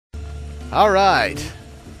Alright.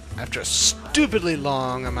 After a stupidly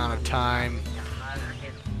long amount of time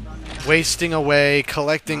wasting away,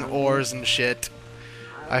 collecting ores and shit,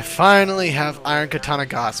 I finally have Iron Katana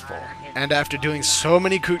Gospel. And after doing so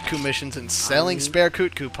many Kutku missions and selling spare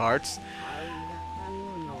Kutku parts,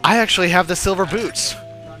 I actually have the silver boots.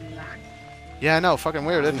 Yeah, I know, fucking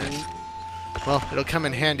weird, isn't it? Well, it'll come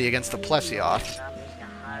in handy against the Plesioth.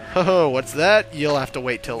 Ho, what's that? You'll have to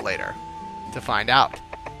wait till later to find out.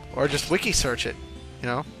 Or just wiki search it, you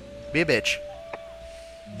know? Be a bitch.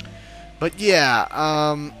 But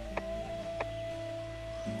yeah,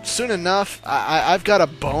 soon enough, I've got a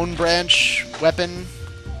Bone Branch weapon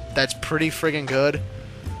that's pretty friggin' good.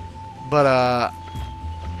 But,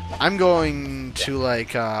 I'm going to,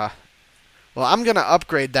 like, well, I'm gonna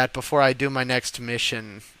upgrade that before I do my next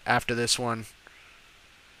mission after this one.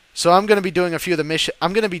 So I'm gonna be doing a few of the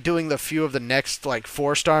I'm gonna be doing the few of the next, like,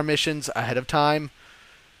 4-star missions ahead of time.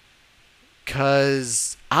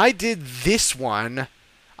 'Cause I did this one.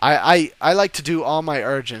 I like to do all my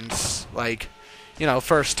urgents, like, you know,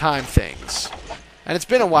 first time things. And it's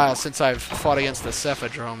been a while since I've fought against the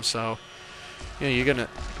Cephadrome, so you know,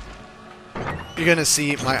 you're gonna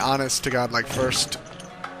see my honest to God, like, first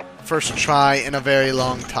try in a very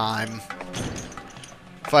long time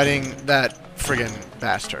fighting that friggin'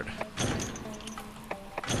 bastard.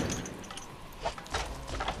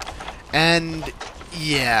 And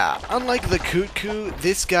yeah, unlike the Kutku,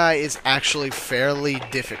 this guy is actually fairly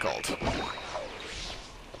difficult.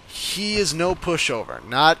 He is no pushover,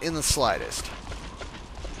 not in the slightest.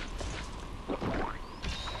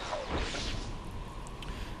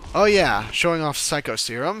 Oh yeah, showing off Psycho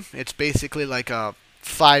Serum. It's basically like a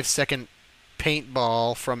 5-second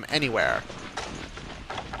paintball from anywhere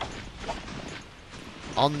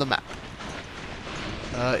on the map.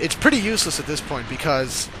 It's pretty useless at this point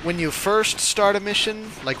because when you first start a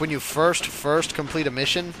mission, like when you first complete a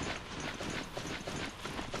mission.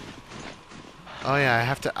 Oh yeah,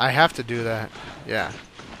 I have to do that. Yeah.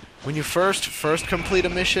 When you first complete a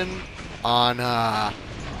mission on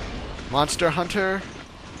Monster Hunter,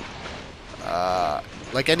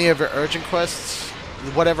 like any of your urgent quests,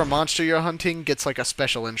 whatever monster you're hunting gets like a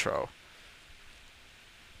special intro.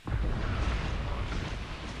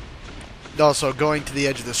 Also, going to the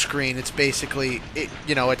edge of the screen, it's basically,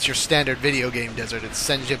 you know, it's your standard video game desert. It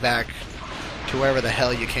sends you back to wherever the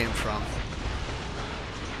hell you came from.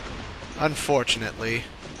 Unfortunately.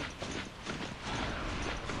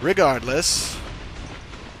 Regardless,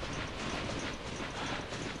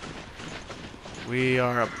 we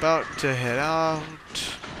are about to head out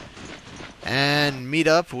and meet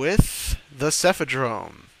up with the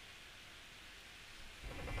Cephadrome.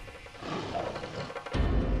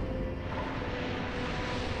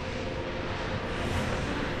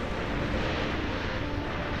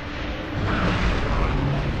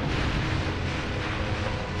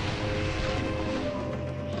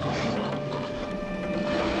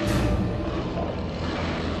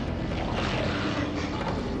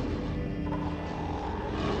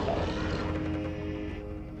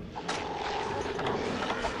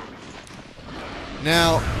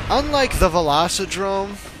 Now, unlike the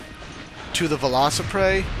Velocidrome to the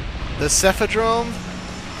Velociprey, the Cephadrome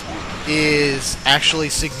is actually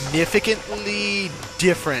significantly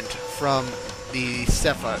different from the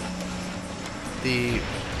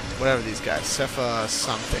whatever these guys,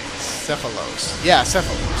 something, Cephalos. Yeah,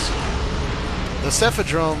 Cephalos. The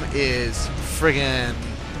Cephadrome is friggin'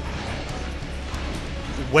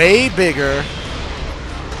 way bigger.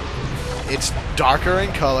 It's darker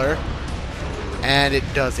in color. And it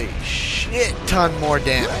does a shit ton more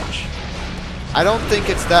damage. I don't think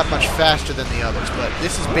it's that much faster than the others, but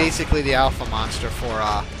this is basically the alpha monster for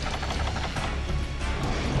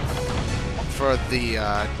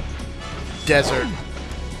the desert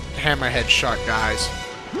hammerhead shark guys.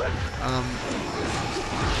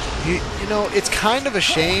 You know, it's kind of a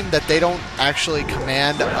shame that they don't actually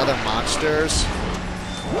command other monsters.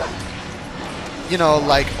 You know,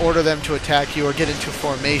 like order them to attack you or get into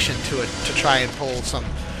formation to try and pull some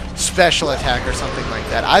special attack or something like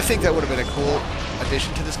that. I think that would have been a cool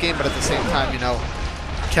addition to this game, but at the same time, you know,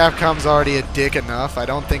 Capcom's already a dick enough. I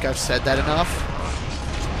don't think I've said that enough.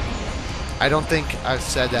 I don't think I've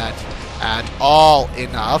said that at all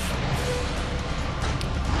enough.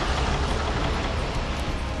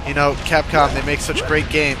 You know, Capcom, they make such great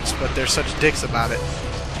games, but they're such dicks about it.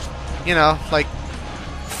 You know, like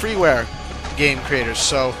freeware game creators,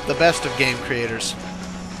 so the best of game creators.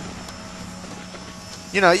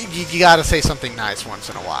 You know, you gotta say something nice once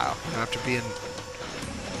in a while. You don't have to be in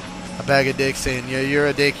a bag of dicks saying, yeah, you're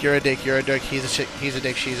a dick, you're a dick, you're a dick, he's a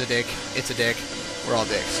dick, she's a dick, it's a dick, we're all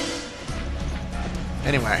dicks.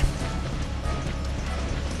 Anyway.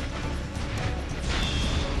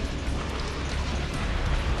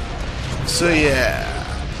 So yeah.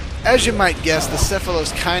 As you might guess, the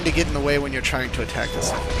Cephalos kind of get in the way when you're trying to attack the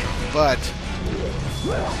Cephadrome. But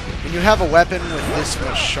when you have a weapon with this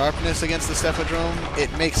much sharpness against the Cephadrome,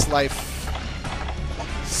 it makes life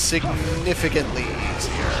significantly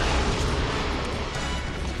easier.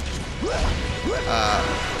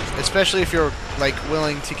 Especially if you're like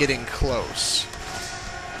willing to get in close.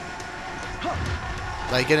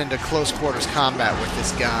 Like get into close quarters combat with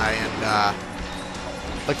this guy, and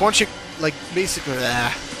like once you like basically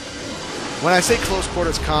when I say close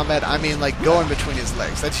quarters combat, I mean like go in between his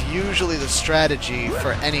legs. That's usually the strategy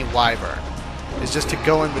for any wyvern, is just to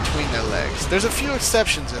go in between their legs. There's a few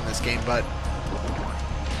exceptions in this game, but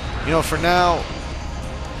you know, for now,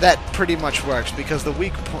 that pretty much works because their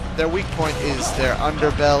weak point is their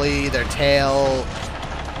underbelly, their tail,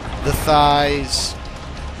 the thighs.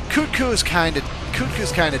 Kut-Ku's kind of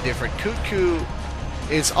different. Kut-Ku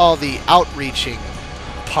is all the outreaching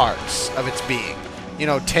parts of its being. You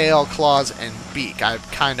know, tail, claws, and beak. I've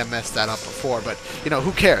kind of messed that up before, but, you know,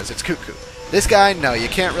 who cares? It's Kut-Ku. This guy, no, you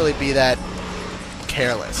can't really be that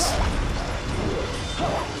careless.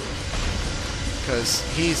 Because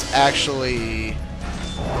he's actually,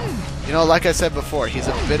 you know, like I said before, he's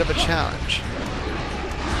a bit of a challenge.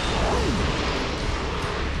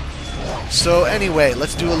 So anyway,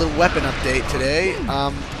 let's do a little weapon update today.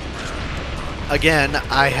 Again,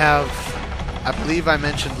 I believe I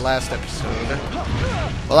mentioned last episode.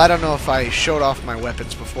 Well, I don't know if I showed off my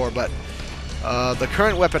weapons before, but the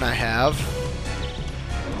current weapon I have.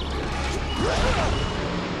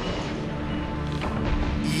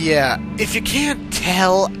 Yeah, if you can't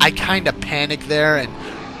tell, I kind of panicked there and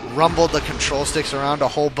rumbled the control sticks around a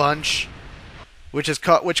whole bunch, which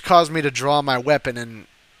caused me to draw my weapon and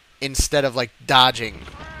instead of like dodging.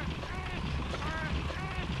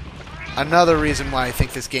 Another reason why I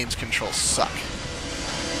think this game's controls suck.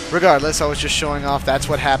 Regardless, I was just showing off that's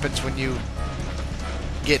what happens when you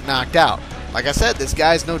get knocked out. Like I said, this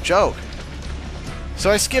guy's no joke.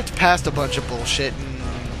 So I skipped past a bunch of bullshit and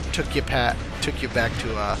took you back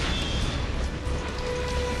to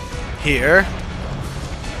here.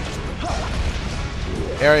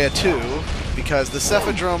 Area 2, because the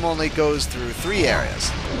Cephadrome only goes through 3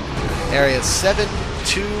 areas. Areas 7,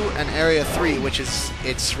 2, and Area 3, which is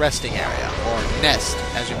its resting area, or nest,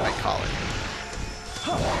 as you might call it.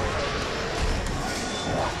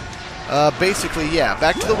 Basically, yeah,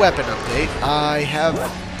 back to the weapon update. I have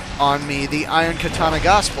on me the Iron Katana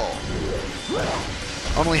Gospel.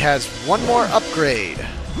 Only has one more upgrade,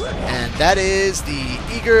 and that is the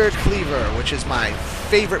Eager Cleaver, which is my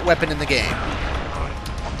favorite weapon in the game.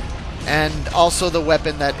 And also the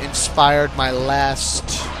weapon that inspired my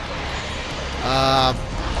last,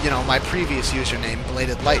 you know, my previous username,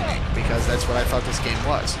 Bladed Lightning, because that's what I thought this game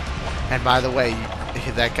was. And by the way,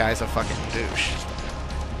 that guy's a fucking douche.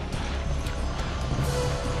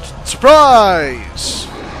 Surprise!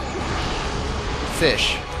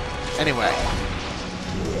 Fish. Anyway.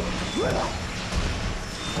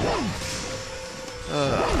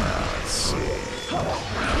 Let's see.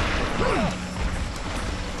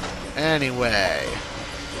 Anyway.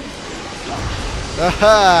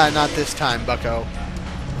 Aha! Not this time, bucko.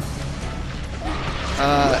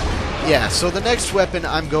 Yeah, so the next weapon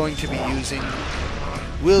I'm going to be using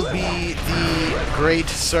will be the Great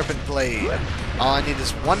Serpent Blade. All I need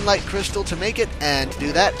is 1 light crystal to make it, and to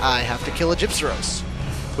do that, I have to kill a Gypsaros,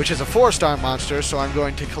 which is a 4-star monster, so I'm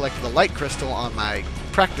going to collect the light crystal on my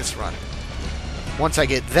practice run. Once I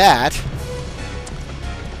get that,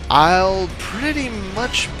 I'll pretty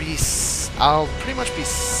much be set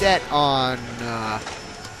on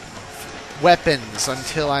weapons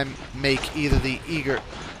until I make the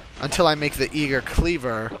Eager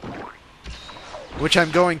Cleaver, which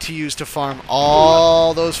I'm going to use to farm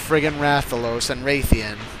all those friggin' Rathalos and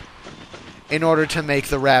Raytheon in order to make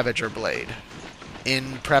the Ravager Blade,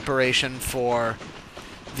 in preparation for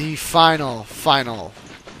the final,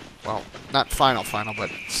 well, not final,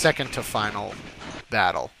 but second to final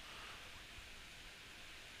battle.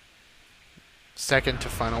 Second to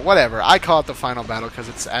final, whatever. I call it the final battle because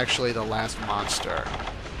it's actually the last monster.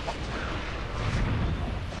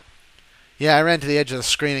 Yeah, I ran to the edge of the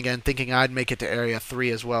screen again thinking I'd make it to Area 3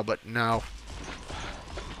 as well, but no.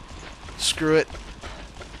 Screw it.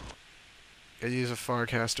 Gotta use a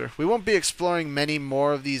Farcaster. We won't be exploring many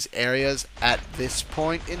more of these areas at this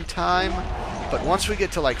point in time, but once we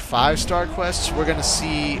get to like 5-star quests, we're gonna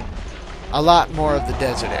see a lot more of the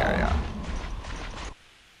desert area.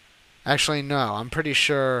 Actually, no, I'm pretty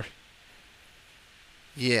sure...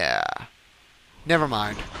 Yeah. Never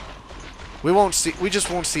mind. We just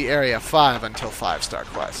won't see Area 5 until 5-star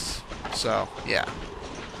quests. So, yeah.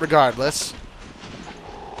 Regardless.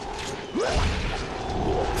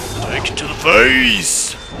 Take it to the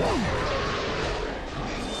face!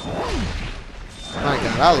 My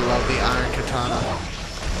god, I love the Iron Katana.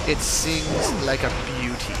 It sings like a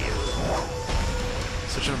beauty.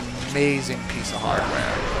 Such an amazing piece of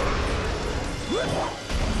hardware.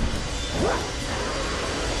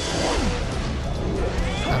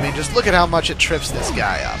 I mean, just look at how much it trips this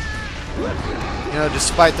guy up. You know,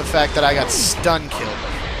 despite the fact that I got stun killed.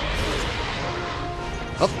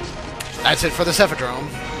 Oh, that's it for the Cephadrome.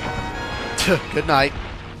 Good night.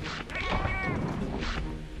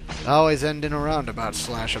 Always end in a roundabout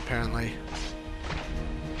slash, apparently.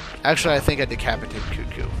 Actually, I think I decapitated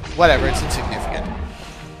Cuckoo. Whatever, it's insignificant.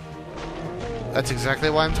 That's exactly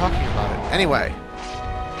why I'm talking about it. Anyway.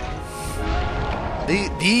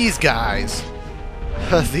 These guys.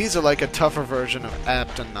 These are like a tougher version of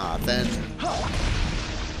Aptonoth, and...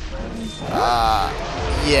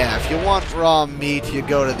 yeah, if you want raw meat, you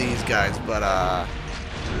go to these guys, but,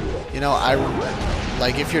 you know,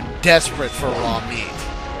 like, if you're desperate for raw meat,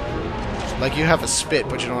 like, you have a spit,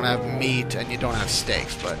 but you don't have meat, and you don't have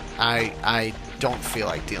steaks, but I don't feel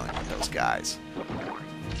like dealing with those guys.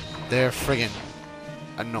 They're friggin'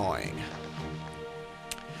 annoying.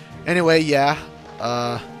 Anyway, yeah,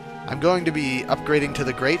 I'm going to be upgrading to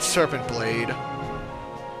the Great Serpent Blade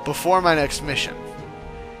before my next mission.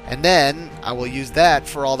 And then, I will use that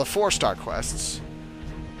for all the 4-star quests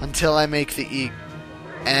until I make the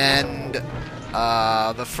and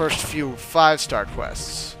the first few 5-star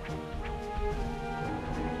quests.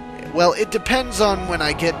 Well, it depends on when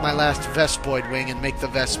I get my last Vespoid wing and make the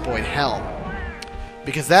Vespoid helm.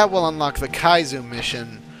 Because that will unlock the Kaizu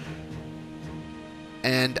mission.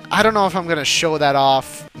 And I don't know if I'm going to show that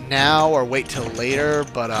off now or wait till later,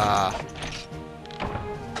 but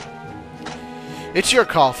it's your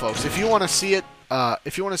call, folks. If you want to see it,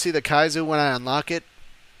 if you want to see the Kaizu when I unlock it,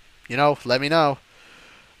 you know, let me know.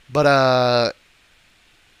 But,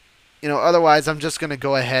 you know, otherwise I'm just going to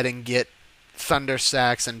go ahead and get Thunder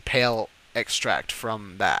Sacs and Pale Extract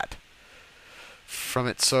from that. From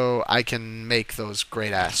it, so I can make those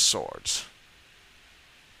great-ass swords.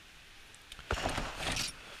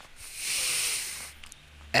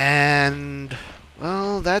 And,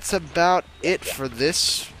 well, that's about it for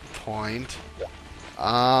this point.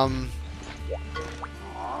 Yeah,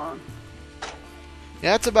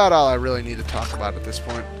 that's about all I really need to talk about at this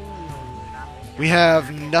point. We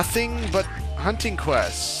have nothing but hunting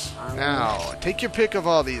quests. Now, take your pick of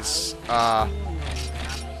all these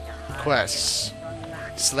quests.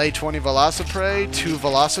 Slay 20 Velociprey, 2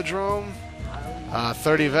 Velocidrome,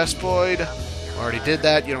 30 Vespoid. Already did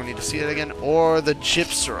that, you don't need to see it again. Or the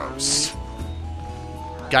Gypsaros.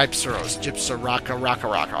 Gypsaros. Gypsaraka Raka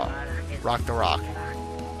Raka. Rock the Rock.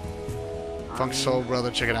 Funk Soul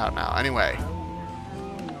Brother, check it out now. Anyway.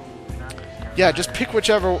 Yeah, just pick which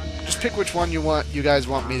one you guys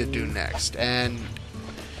want me to do next. And,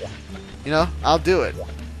 you know, I'll do it.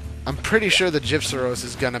 I'm pretty sure the Gypsaros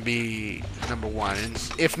is gonna be number 1,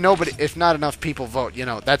 and if not enough people vote, you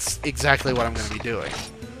know, that's exactly what I'm gonna be doing.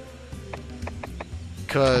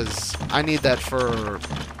 Cause I need that for...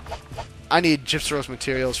 I need Gypsaros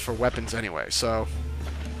materials for weapons anyway, so...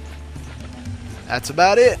 That's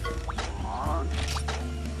about it.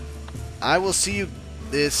 I will see you...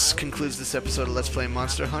 This concludes this episode of Let's Play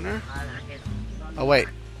Monster Hunter. Oh, wait.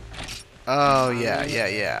 Oh,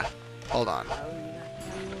 yeah. Hold on.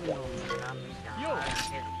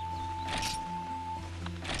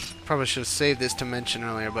 Probably should have saved this to mention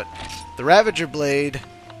earlier, but the Ravager Blade,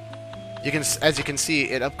 as you can see,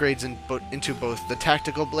 it upgrades into both the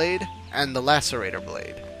Tactical Blade and the Lacerator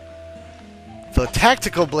Blade. The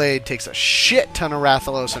Tactical Blade takes a shit ton of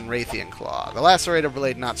Rathalos and Raytheon Claw. The Lacerator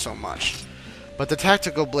Blade, not so much. But the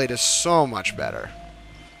Tactical Blade is so much better.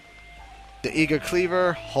 The Eager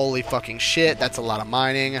Cleaver, holy fucking shit, that's a lot of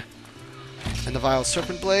mining. And the Vile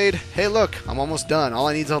Serpent Blade, hey look, I'm almost done. All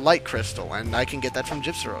I need is a Light Crystal, and I can get that from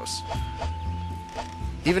Gypsaros.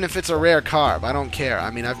 Even if it's a rare carb, I don't care. I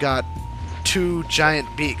mean, I've got 2 giant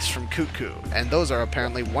beaks from Cuckoo, and those are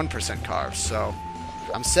apparently 1% carbs, so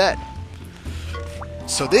I'm set.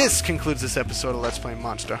 So this concludes this episode of Let's Play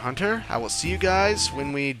Monster Hunter. I will see you guys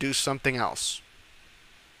when we do something else.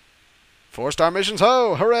 4-star missions,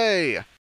 ho! Hooray!